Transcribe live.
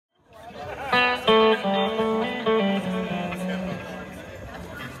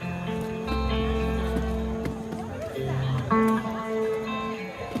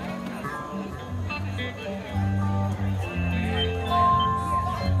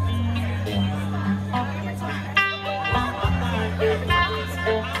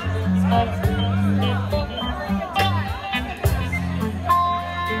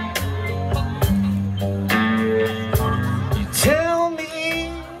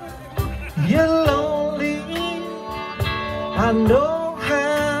you're lonely, I know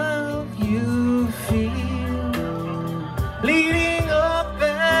how you feel. Leading up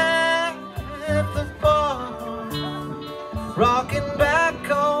at the bar, rocking back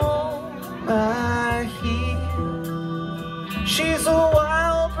on my heel. She's a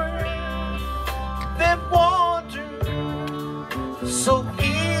wild bird that wanders, so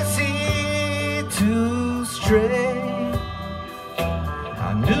easy to stray.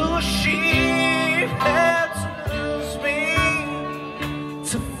 I knew she had to lose me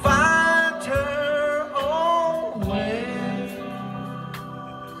to find her own way.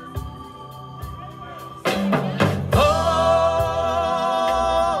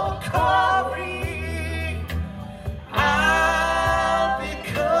 Oh, Corey, I'll be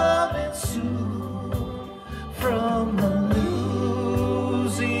coming soon from the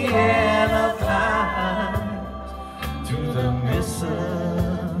Louisiana pines to the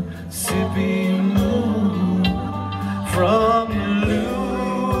Mississippi moon. From the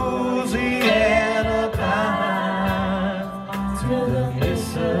Louisiana pines to the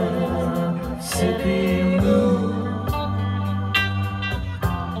Mississippi moon.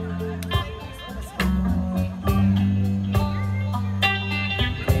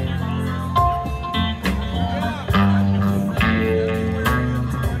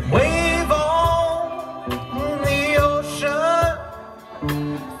 Wave on the ocean,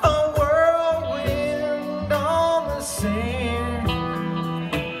 a whirlwind on the sand.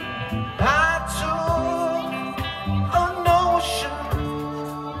 I took a notion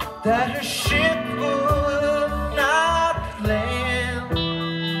that her ship would not land.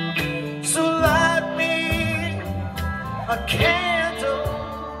 So light me a candle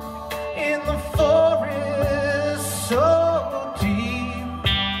in the forest so deep.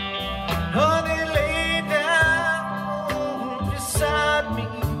 Honey, lay down beside me.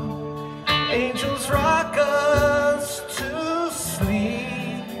 Angels rock us to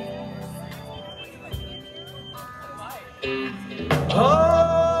sleep. Oh,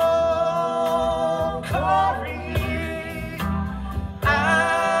 Corey,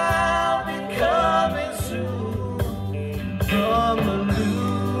 I'll be coming soon from the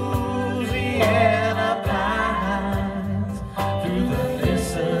Louisiana pines through the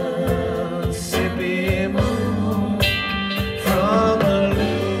Mississippi moon. From the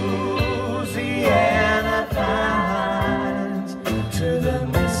Louisiana pines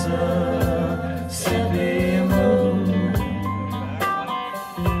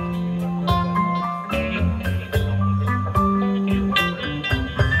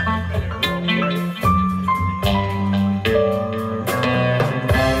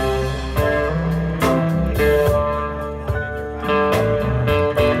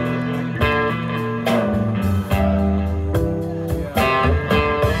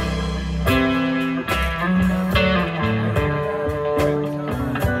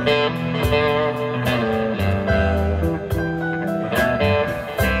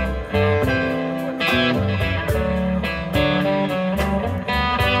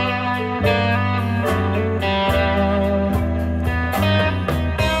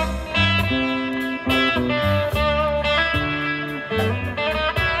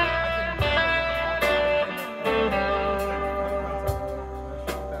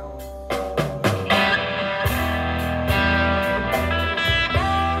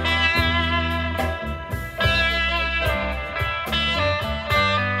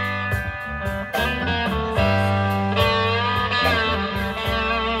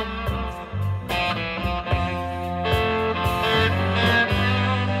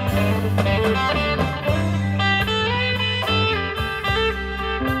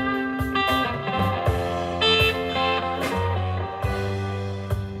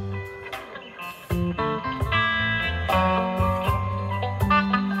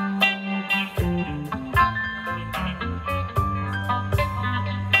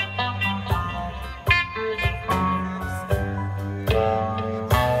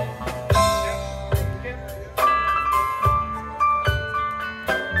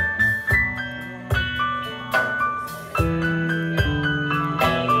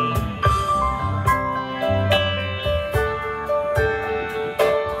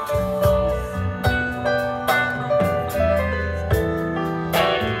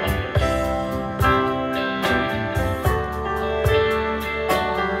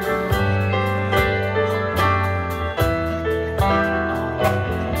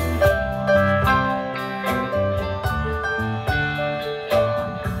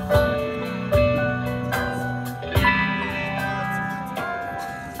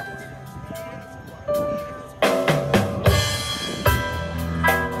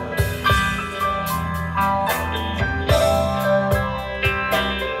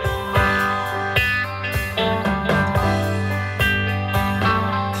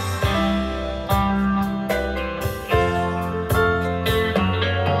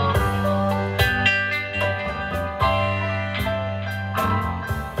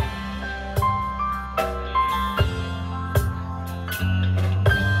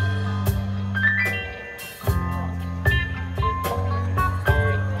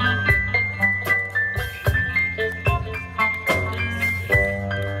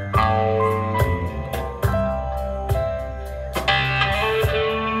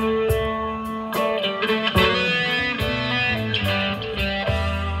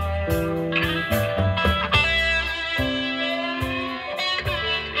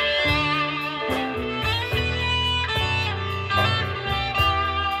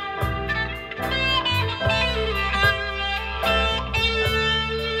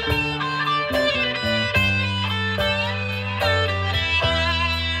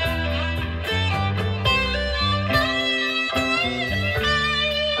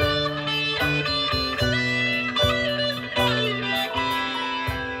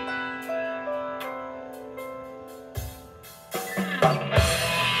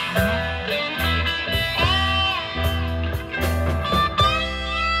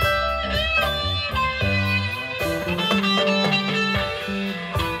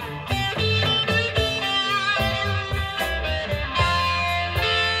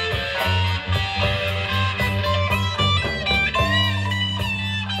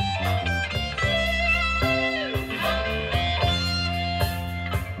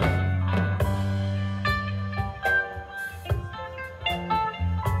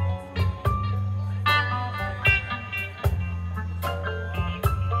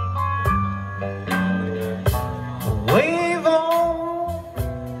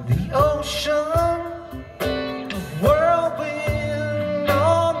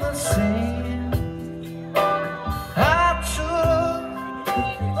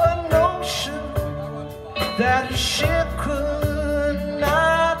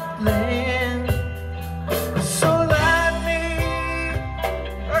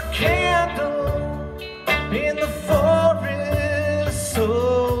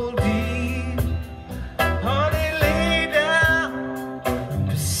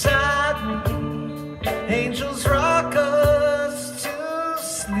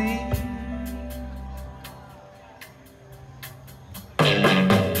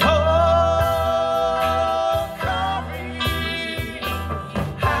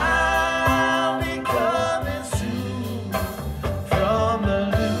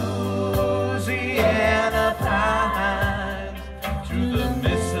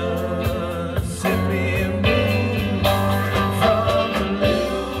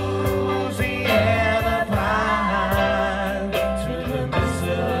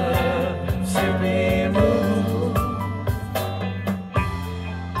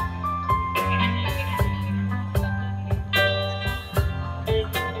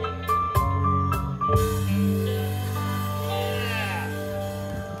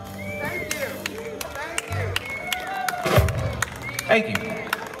Thank you.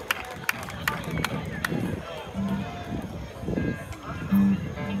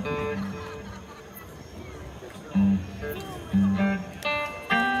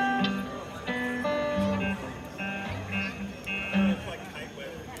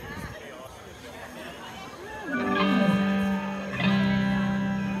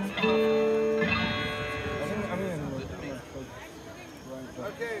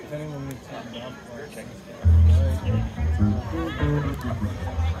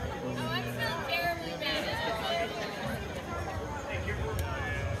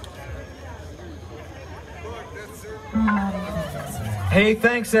 Hey,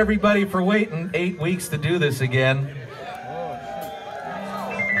 thanks everybody for waiting 8 weeks to do this again.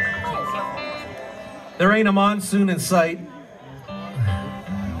 There ain't a monsoon in sight.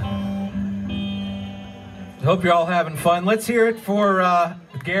 Hope you're all having fun. Let's hear it for the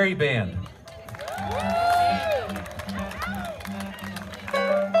Gary Band.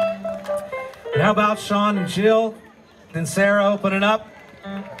 And how about Sean and Jill and Sarah opening up?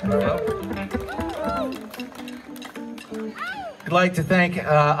 I'd like to thank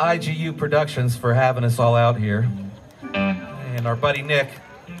IGU Productions for having us all out here, and our buddy Nick.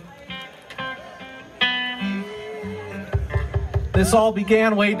 This all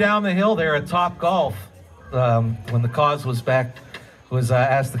began way down the hill there at Top Golf when the CAUSE was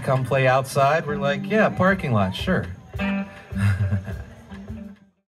asked to come play outside. We're like, yeah, parking lot, sure.